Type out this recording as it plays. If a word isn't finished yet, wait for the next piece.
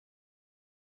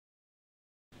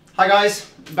Hi guys,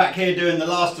 back here doing the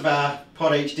last of our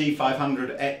POD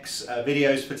HD500X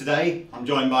videos for today. I'm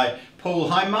joined by Paul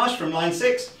Hindmarsh from Line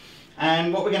 6,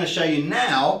 and what we're going to show you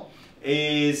now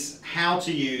is how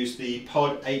to use the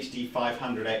POD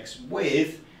HD500X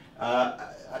with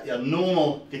a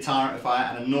normal guitar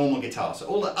amplifier and a normal guitar. So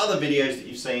all the other videos that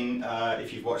you've seen,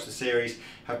 if you've watched the series,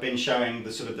 have been showing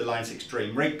the sort of the Line 6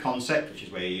 Dream Rig concept, which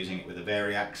is where you're using it with a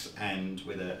Variax and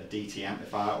with a DT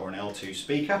amplifier or an L2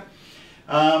 speaker.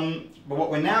 But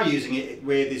what we're now using it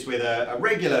with is with a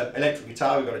regular electric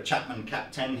guitar. We've got a Chapman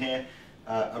Cap 10 here,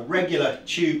 a regular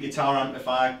tube guitar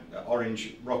amplifier,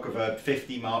 orange Rockerverb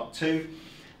 50 Mark II,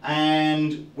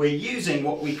 and we're using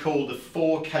what we call the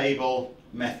 4-cable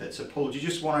method. So Paul, do you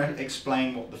just want to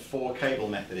explain what the 4-cable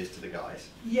method is to the guys?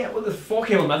 Yeah, well, the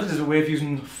 4-cable method is a way of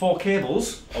using 4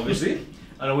 cables, obviously,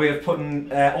 and a way of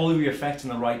putting all of your effects in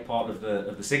the right part of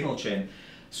the signal chain.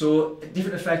 So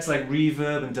different effects like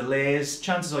reverb and delays,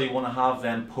 chances are you want to have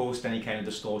them post any kind of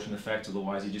distortion effect,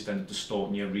 otherwise you just end up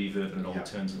distorting your reverb and it all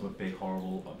turns into a big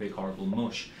horrible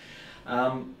mush.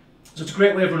 So it's a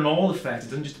great way of running all effects. It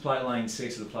doesn't just apply to Line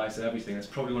 6, it applies to everything. It's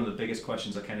probably one of the biggest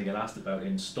questions I kind of get asked about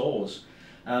in stores.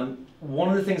 One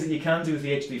of the things that you can do with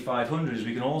the HD500 is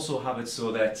we can also have it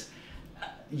so that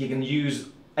you can use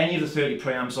any of the 30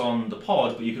 preamps on the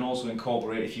pod, but you can also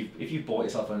incorporate, if you've bought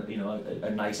yourself a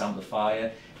nice amplifier,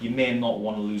 you may not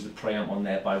want to lose the preamp on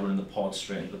there by running the pod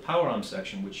straight into the power amp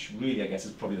section, which really I guess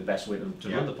is probably the best way to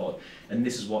run the pod. And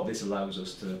this is what this allows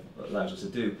us to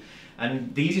do.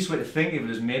 And the easiest way to think of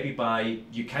it is maybe by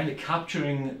you kind of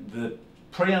capturing the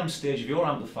preamp stage of your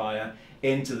amplifier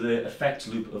into the effects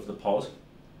loop of the pod,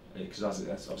 because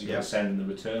that's obviously going to send the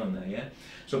return on there, yeah?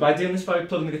 So by doing this, by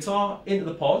plugging the guitar into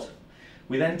the pod,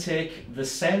 we then take the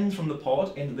send from the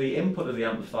pod into the input of the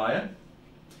amplifier,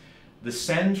 the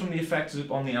send from the effects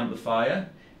loop on the amplifier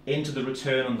into the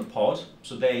return on the pod.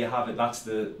 So there you have it, that's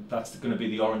going to be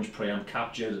the orange preamp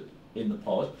captured in the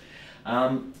pod.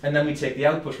 And then we take the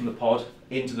output from the pod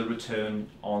into the return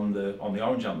on the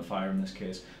orange amplifier in this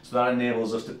case. So that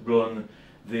enables us to run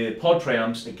the pod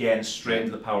preamps again straight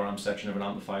into the power amp section of an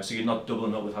amplifier. So you're not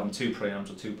doubling up with having 2 preamps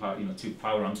or two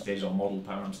power amp stages or model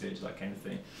power amp stages, that kind of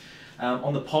thing.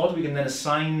 On the pod we can then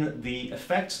assign the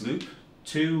effects loop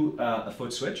to a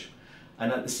foot switch,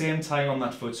 and at the same time on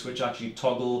that foot switch actually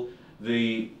toggle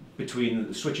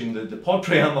between switching the pod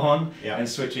preamp on and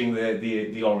switching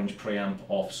the orange preamp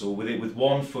off. So with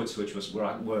one foot switch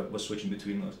we're switching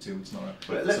between those two. It's not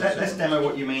a, let's demo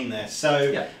what you mean there.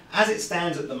 So as it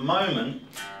stands at the moment,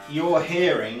 you're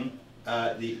hearing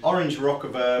the orange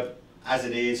Rockerverb as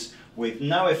it is, with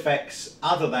no effects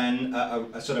other than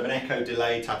a sort of an echo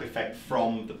delay type effect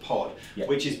from the pod,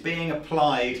 which is being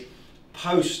applied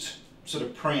post sort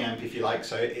of preamp, if you like.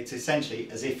 So it's essentially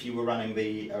as if you were running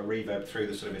the reverb through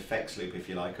the sort of effects loop, if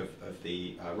you like, of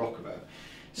the Rockerverb.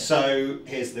 So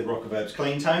here's the Rockerverb's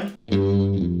clean tone.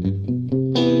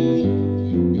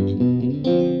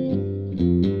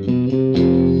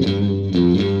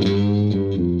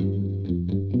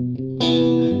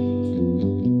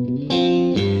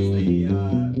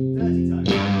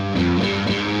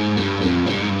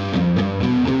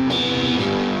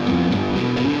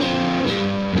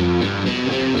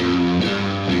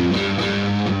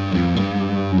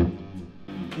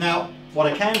 Now, what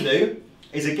I can do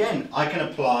is, again, I can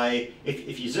apply,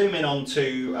 if you zoom in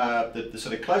onto the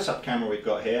sort of close-up camera we've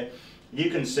got here, you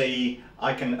can see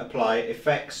I can apply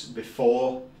effects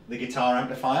before the guitar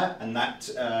amplifier, and that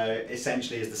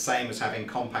essentially is the same as having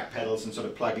compact pedals and sort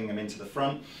of plugging them into the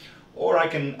front. Or I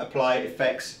can apply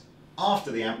effects after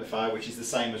the amplifier, which is the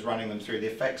same as running them through the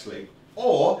effects loop.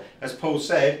 Or, as Paul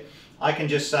said, I can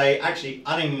just say, actually,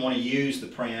 I don't even want to use the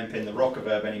preamp in the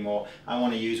Rockerverb anymore. I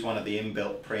want to use one of the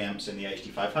inbuilt preamps in the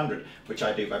HD500, which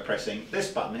I do by pressing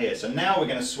this button here. So now we're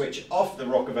going to switch off the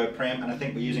Rockerverb preamp, and I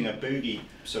think we're using a Boogie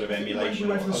sort of emulation.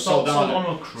 We went for the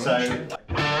Soldano Crunch.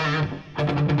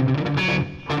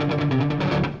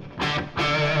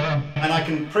 And I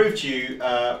can prove to you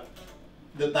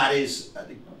that is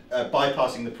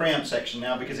bypassing the preamp section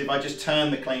now, because if I just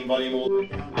turn the clean volume all the way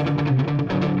down,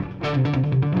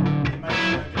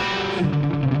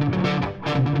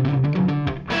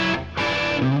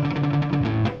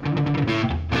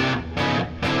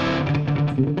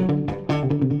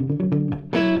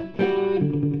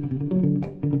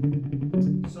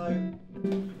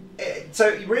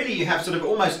 so really you have sort of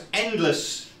almost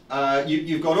endless,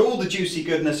 you've got all the juicy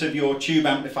goodness of your tube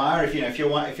amplifier. If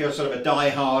you're sort of a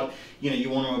die-hard, you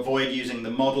want to avoid using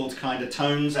the modelled kind of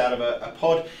tones out of a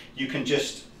pod, you can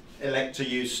just elect to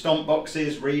use stomp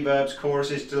boxes, reverbs,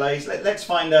 choruses, delays. Let's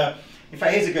find In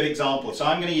fact, here's a good example. So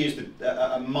I'm going to use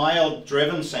a mild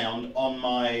driven sound on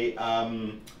my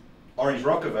orange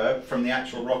Rockerverb from the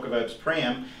actual Rockerverb's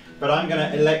preamp, but I'm going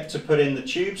to elect to put in the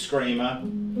tube screamer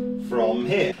from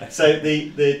here. So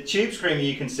the tube screamer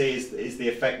you can see is the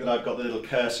effect that I've got the little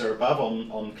cursor above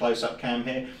on close-up cam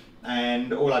here,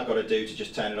 and all I've got to do to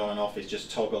just turn it on and off is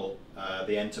just toggle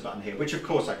the enter button here, which of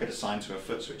course I could assign to a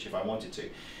foot switch if I wanted to.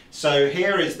 So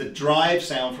here is the drive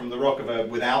sound from the Rockerverb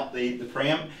without the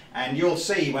preamp, and you'll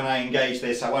see when I engage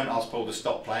this, I won't ask Paul to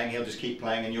stop playing, he'll just keep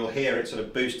playing, and you'll hear it sort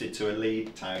of boosted to a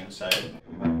lead tone. So.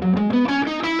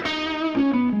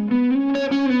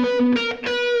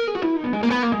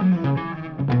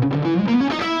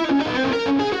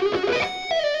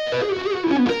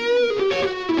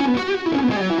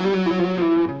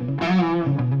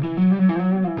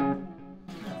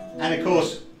 And of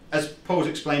course, as Paul's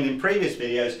explained in previous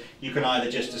videos, you can either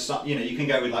just, you can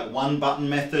go with like one button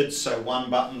methods, so one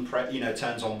button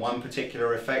turns on one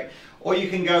particular effect, or you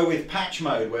can go with patch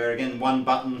mode, where again one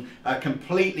button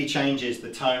completely changes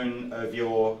the tone of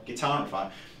your guitar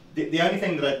amplifier. The only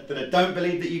thing that I don't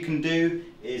believe that you can do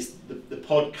is the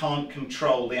pod can't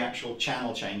control the actual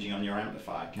channel changing on your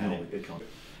amplifier, can it? It can't.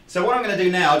 So what I'm going to do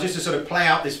now, just to sort of play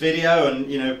out this video, and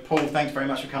Paul, thanks very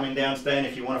much for coming down today, and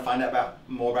if you want to find out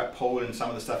more about Paul and some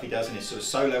of the stuff he does in his sort of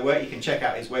solo work, you can check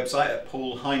out his website at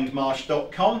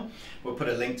paulhindmarsh.com. We'll put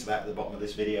a link to that at the bottom of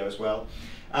this video as well.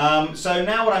 So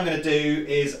now what I'm going to do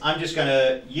is I'm just going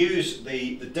to use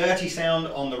the dirty sound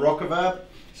on the Rockerverb.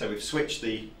 So we've switched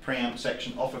the preamp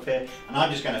section off of here, and I'm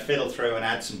just going to fiddle through and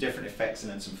add some different effects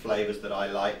and then some flavors that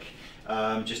I like.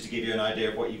 Just to give you an idea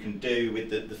of what you can do with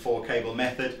the 4-cable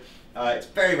method. It's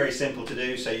very, very simple to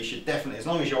do, so you should definitely, as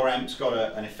long as your amp's got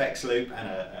an effects loop and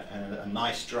a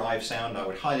nice drive sound, I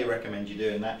would highly recommend you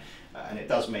doing that. And it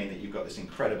does mean that you've got this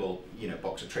incredible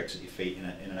box of tricks at your feet in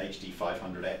an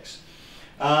HD500X.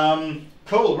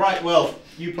 Cool, right, well,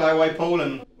 you play away, Paul,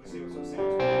 and we'll see what sort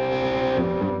of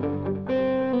sounds.